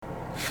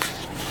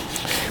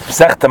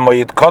Sechta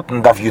Moyed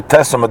Cotton Daf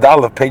Yutes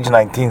Aleph, page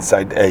 19,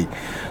 side A.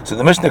 So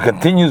the Mishnah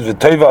continues with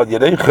Toiva al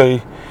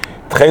Yerechei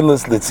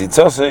Tchelis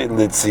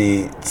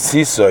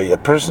Litzitzisoi. A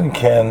person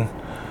can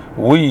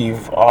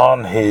weave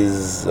on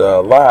his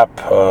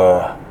lap,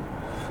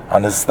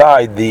 on his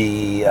thigh,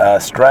 the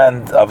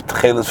strand of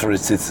Tchelis for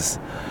his tzitzis,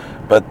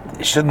 but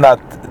he should not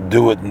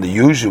do it in the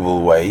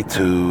usual way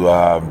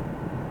to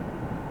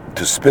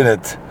spin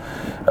it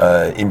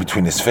in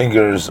between his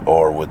fingers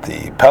or with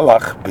the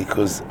pelach,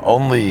 because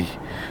only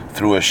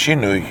through a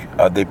shinui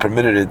they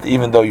permitted it,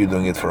 even though you're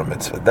doing it for a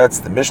mitzvah. That's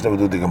the Mishnah. We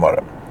do the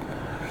Gemara.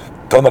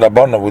 Tana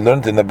Rabbana, we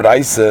learned in the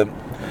Braise, a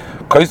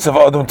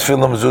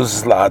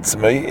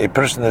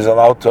person is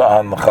allowed to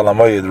on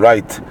Chalamoyed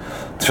write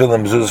tefillah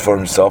mezuzah for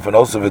himself, and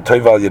also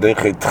v'toival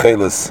yerechei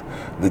tchelis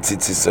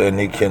l'tzitzis, and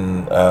he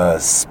can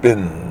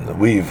spin,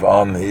 weave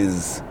on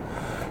his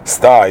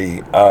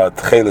thigh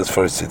tchelis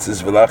for his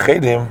tzitzis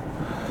v'lachedim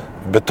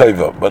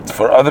b'toiva. But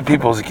for other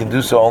people, he can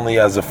do so only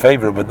as a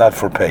favor, but not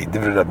for pay.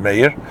 Divrei Rab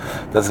Meir,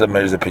 that's Rab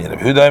Meir's opinion.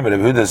 Rab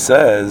Yehuda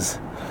says,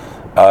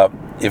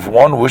 if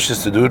one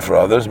wishes to do it for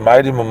others,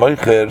 ma'adim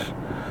u'moicher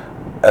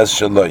as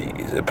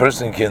shaloi, a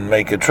person can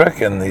make a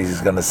trick and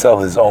he's going to sell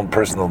his own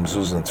personal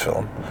mezuzah and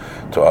tefillin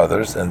to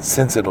others, and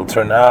since it'll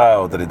turn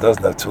out that he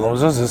doesn't have tefillin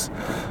mezuzahs,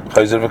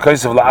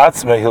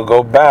 he'll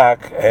go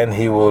back and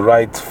he will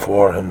write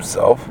for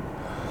himself,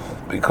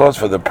 because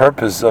for the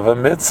purpose of a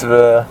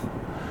mitzvah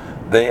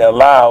they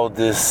allow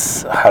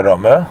this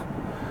harama,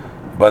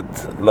 but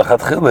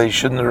l'chatchila he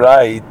shouldn't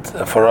write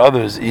for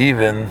others,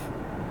 even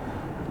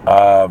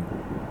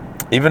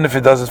if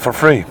he does it for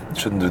free. He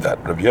shouldn't do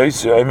that. Rabbi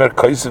Yossi Omer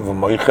Kaisev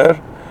u'Moicher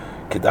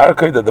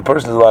Kedarkai, that the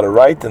person is allowed to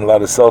write and allowed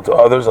to sell to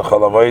others a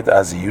chalamoid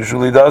as he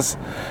usually does,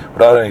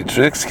 without any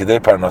tricks, Kedei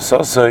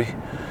Parnososoi,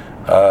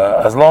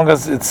 as long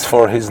as it's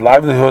for his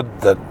livelihood,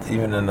 that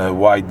even in a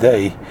wide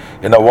way,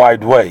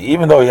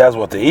 even though he has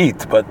what to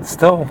eat, but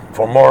still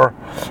for more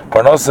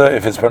parnosa.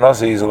 If it's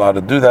parnosa, he's allowed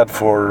to do that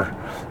for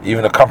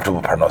even a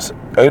comfortable parnosa.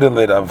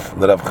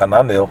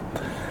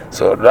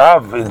 So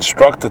Rav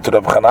instructed to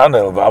Rav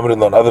Chananel,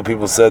 and other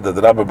people said that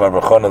Rabbi Bar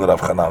Bachana, Rav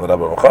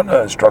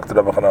Chananel instructed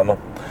Rav Chananel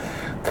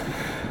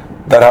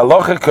that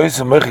halacha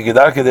koisem moichi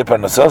gedarke de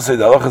parnososei.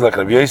 The halacha is like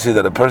Rabbi Yossi,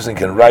 that a person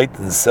can write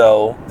and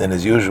sell in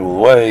his usual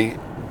way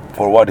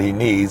for what he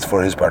needs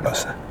for his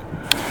parnosa.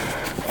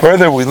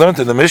 Further, we learned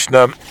in the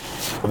Mishnah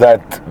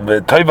that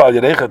the toiva al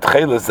yerechei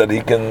tchelis, that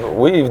he can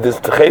weave this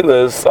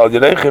tchelis al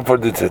yerechei for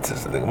the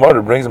tzitzis. The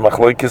Gemara brings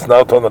machloikis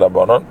now to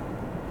Rabbanon.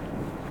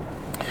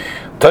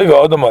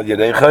 Toiva adam al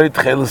yerechei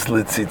tchelis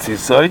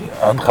litzitzisoi,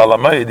 on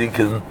chalamayid he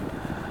can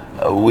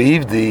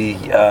weave the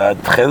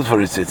tchelis for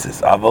his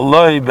tzitzis.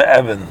 Avaloi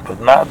be'evan,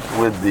 but not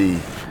with the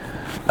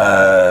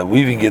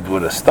weaving it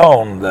with a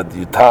stone that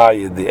you tie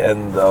at the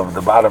end of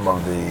the bottom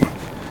of the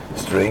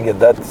string, and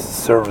that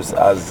serves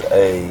as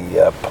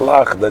a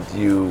plach that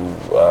you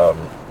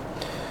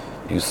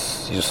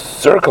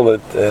circle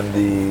it, and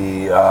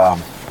the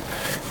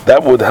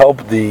that would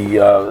help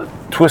the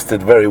twist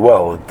it very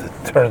well.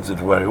 It turns it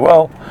very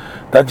well.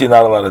 That you're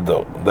not allowed to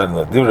do. Then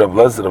the Rav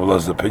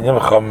Lez's opinion,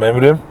 Chacham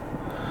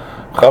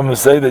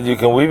say that you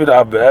can weave it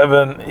up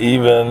be'evan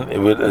even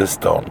with a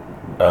stone.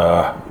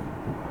 Rabbi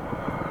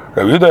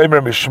Yehuda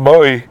Eimer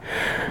Mishmoi,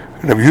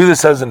 Rabbi Yehuda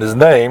says in his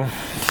name.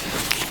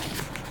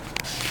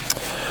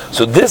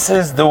 So this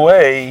is the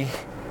way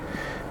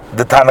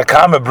the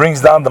Tanakama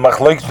brings down the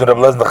machlokes to Rabbi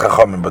Lezer and the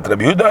Chachamim. But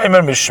Rabbi Yehuda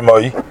Eimer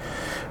Mishmoi,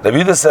 Rabbi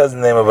Yehuda says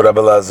in the name of Rabbi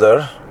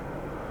Lezer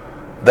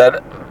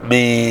that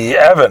be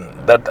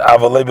Evan, that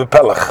avalei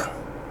bepelach,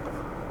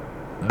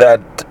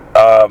 that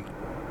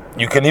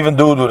you can even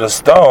do it with a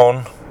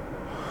stone,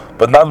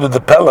 but not with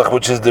the pelach,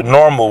 which is the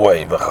normal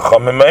way. The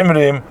Chachamim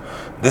Eimrim,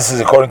 this is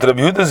according to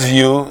Rabbi Yehuda's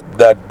view,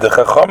 that the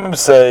Chachamim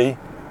say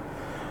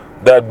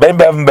that bein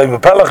be'evan bein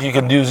bepelach you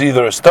can use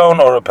either a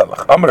stone or a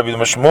pelach. Amar Rabbi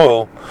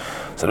Mashmuel,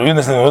 so Rabbi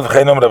Yehuda said, Rabbi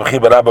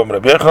Chiba Rabba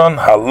Rabbi Yochanan,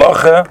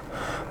 halacha,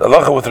 the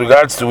halacha with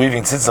regards to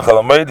weaving tzitz and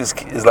chalamoid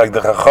is like the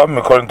Chachamim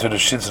according to the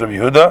Shitz Rabbi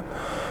Yehuda,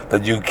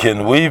 that you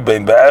can weave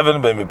bein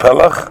be'evan bein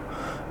bepelach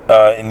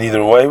in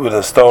either way, with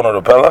a stone or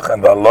a pelach.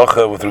 And the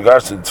halacha with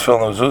regards to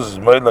tefillin and mezuzah is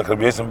made like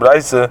Rabbi Yossi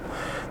Braise, that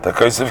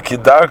kaisev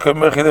kidarka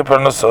mechide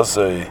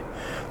parnososei,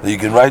 that you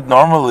can write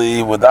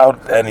normally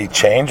without any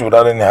change,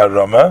 without any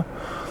harama,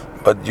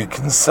 but you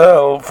can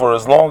sell for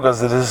as long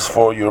as it is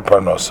for your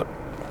parnosa.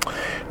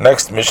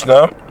 Next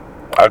Mishnah,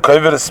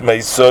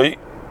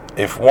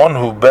 if one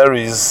who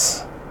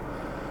buries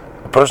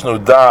a person who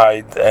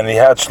died and he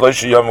had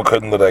shloisha yom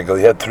koden l'regel,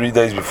 he had 3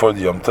 days before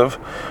the Yom Tov,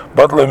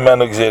 but lo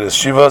menu gzeres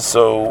shiva,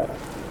 so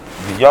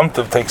the Yom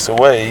Tov takes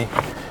away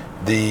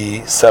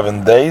the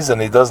 7 days, and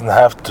he doesn't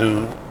have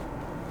to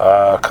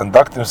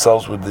conduct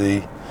himself with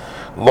the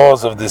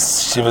laws of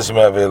this shiva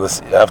shemei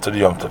avelis after the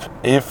Yom Tov.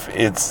 If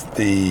it's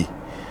the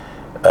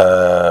he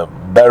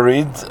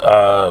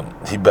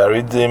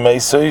buried the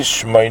Meisei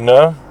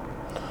Shmeina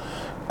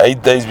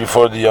 8 days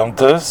before the Yom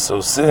Tov, so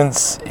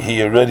since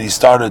he already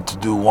started to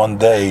do 1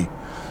 day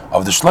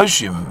of the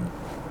Shloshim,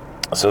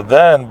 so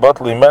then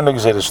Batli Menug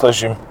Zed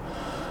Shloshim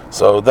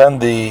So then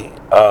the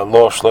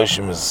law of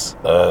Shloshim is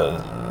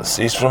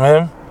ceased from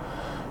him,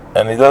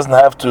 and he doesn't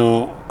have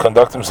to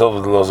conduct himself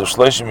with the laws of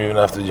Shloshim even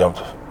after Yom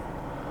Tov.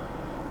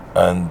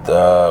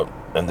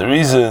 And the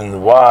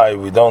reason why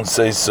we don't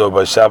say so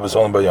by Shabbos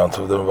only by Yom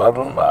Tov,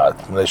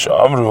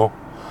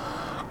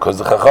 because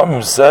the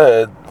Chachamim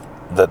said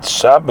that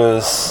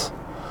Shabbos,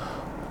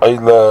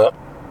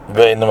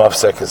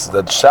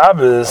 that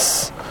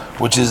Shabbos,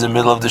 which is the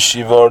middle of the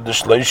Shiva or the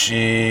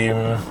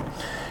Shloshim,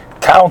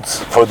 counts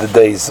for the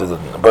days,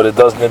 but it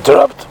doesn't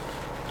interrupt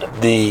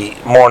the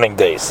morning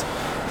days,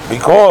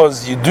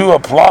 because you do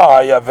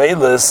apply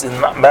Avelis in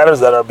matters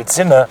that are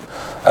B'tzina,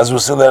 as we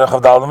see later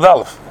of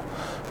Dalef,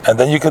 and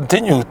then you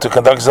continue to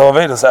conduct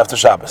Avelis after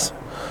Shabbos.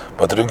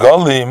 But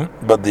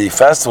the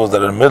festivals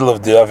that are in the middle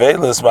of the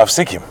Avelis,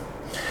 Mafsikim,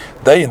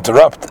 they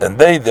interrupt, and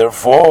they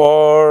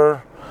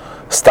therefore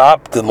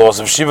stop the laws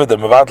of Shiva, the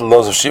Mevatel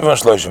laws of Shiva and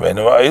Shloshim,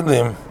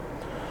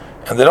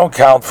 and they don't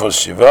count for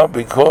Shiva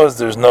because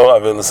there's no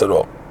Avelis at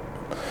all.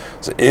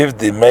 So if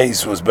the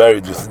mace was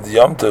buried within the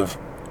Yom Tov,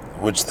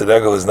 which the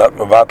regal is not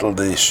Mevatel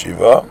the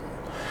Shiva,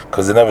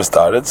 because they never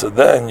started, so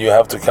then you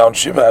have to count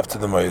Shiva after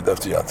the Moed,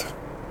 after Yom Tov.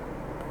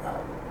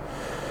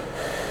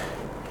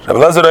 Rabbi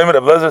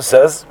Lezer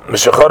says,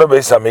 Meshachara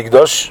Beis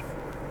HaMikdash,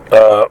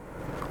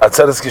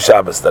 Atzeres Ki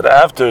Shabbos, that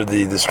after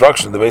the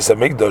destruction of the Beis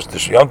HaMikdash, the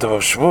Yom Tov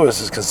of Shavuos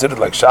is considered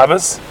like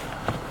Shabbos,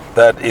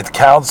 that it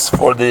counts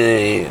for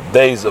the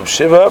days of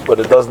Shiva, but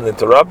it doesn't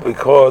interrupt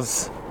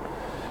because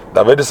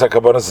the Avedis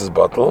HaKabonis is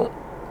bottle,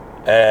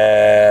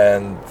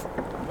 and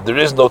there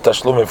is no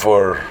Tashlumim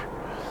for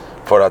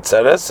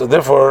Atzeres, so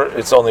therefore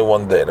it's only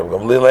one day. That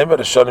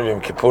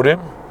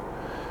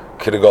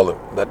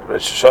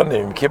Rosh Hashanah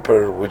Yom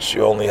Kippur, which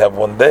you only have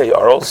one day,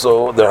 are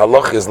also, their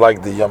halach is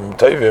like the Yom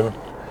Tovim,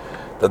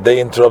 that they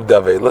interrupt the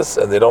Avelis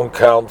and they don't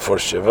count for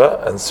Shiva,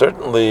 and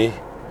certainly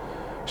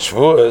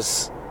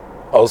Shavuos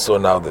also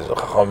nowadays. Not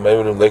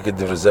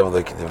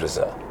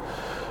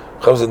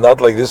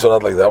like this one,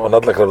 not like that one,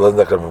 not like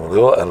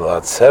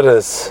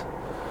Atzeres,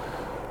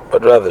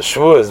 but rather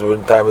Shavuos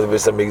during the time of the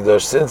Beis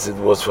HaMikdash, since it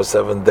was for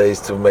 7 days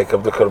to make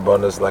up the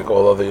Karbanos like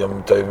all other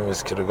Yom Tovim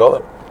is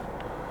Kirigolim.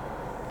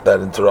 That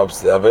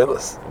interrupts the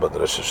Avelis. But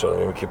Rosh Hashanah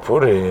Yom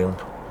Kippurim,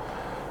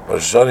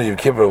 Rosh Hashanah Yom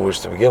Kippur, which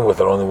to begin with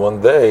are only one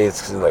day,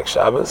 it's like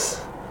Shabbos,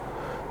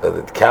 that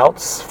it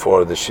counts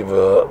for the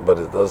Shiva, but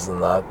it does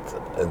not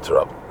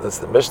interrupt. That's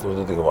the Mishnah. We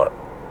do the Gemara.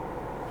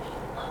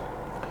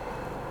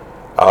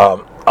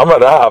 Amar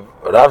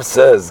Rav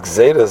says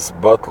Gzeiras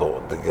Batlu,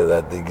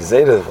 that the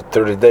Gzeira for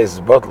 30 days is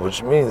Batlu,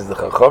 which means the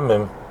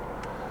Chachamim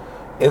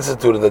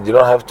instituted that you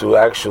don't have to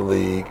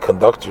actually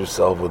conduct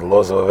yourself with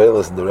laws of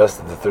Avelis in the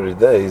rest of the 30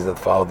 days that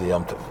follow the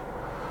Yom Tov.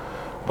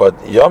 But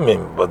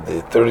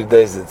the 30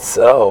 days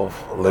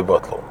itself,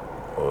 Lebatlu,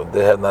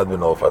 they had not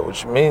been nullified,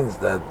 which means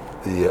that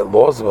the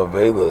laws of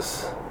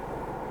Avelis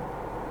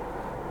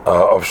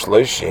of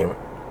Shloshim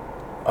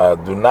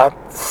do not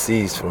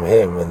cease from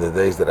him in the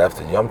days that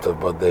after Yom Tov,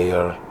 but they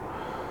are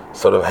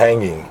sort of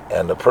hanging,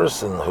 and a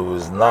person who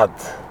is not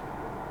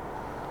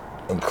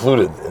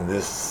included in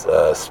this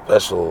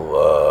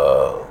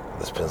special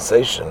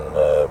dispensation,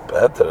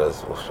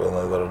 Peteres,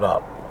 or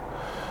not,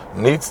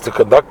 needs to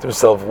conduct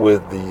himself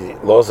with the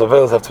laws of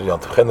Avelis after Yom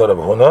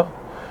Tov.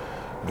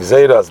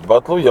 Gzeiras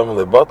Batlu, Yom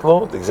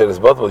LeBatlu, the Gzeiras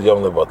Batlu,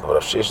 Yom LeBatlu.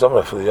 Rav Shishlam,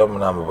 Rav Yom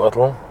Nam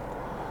Batlu,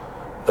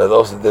 that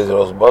also the days are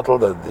also Batlu,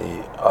 that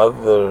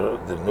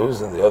the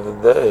news in the other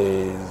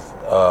days,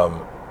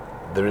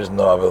 there is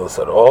no Avelis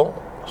at all,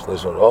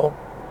 Shloshim at all.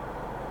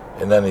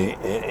 In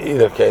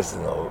either case,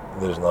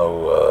 there's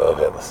no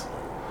Avelis.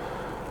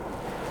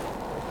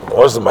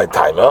 What's my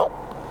timer?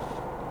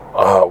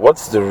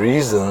 What's the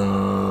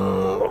reason?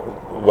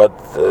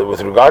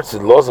 With regards to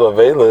the laws of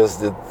Avelis,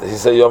 did he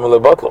say Yom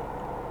LeBatlu?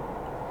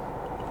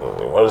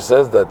 What it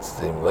says that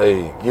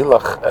Imlei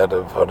Gilach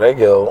Erev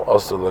Haregel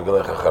also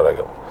Legilach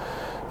Haregel.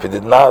 If he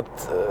did not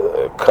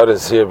cut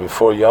his hair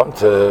before Yom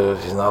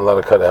Tov, he's not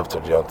allowed to cut after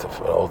Yom Tov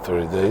for all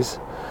 30 days.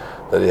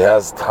 That he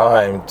has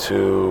time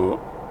to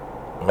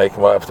make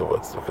more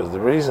afterwards. Because the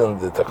reason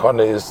the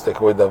Takana is to take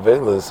away the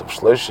Avelis of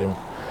Shloshim,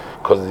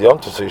 because of the Yom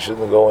Tov, so he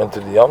shouldn't go into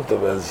the Yom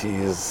Tov as he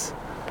is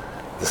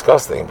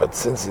disgusting. But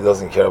since he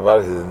doesn't care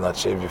about it, he did not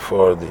shave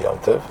before the Yom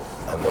Tov,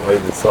 and the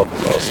maid itself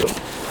is also.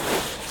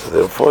 So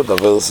therefore, the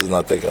Avelis is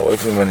not taken away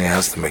from him, and he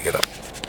has to make it up.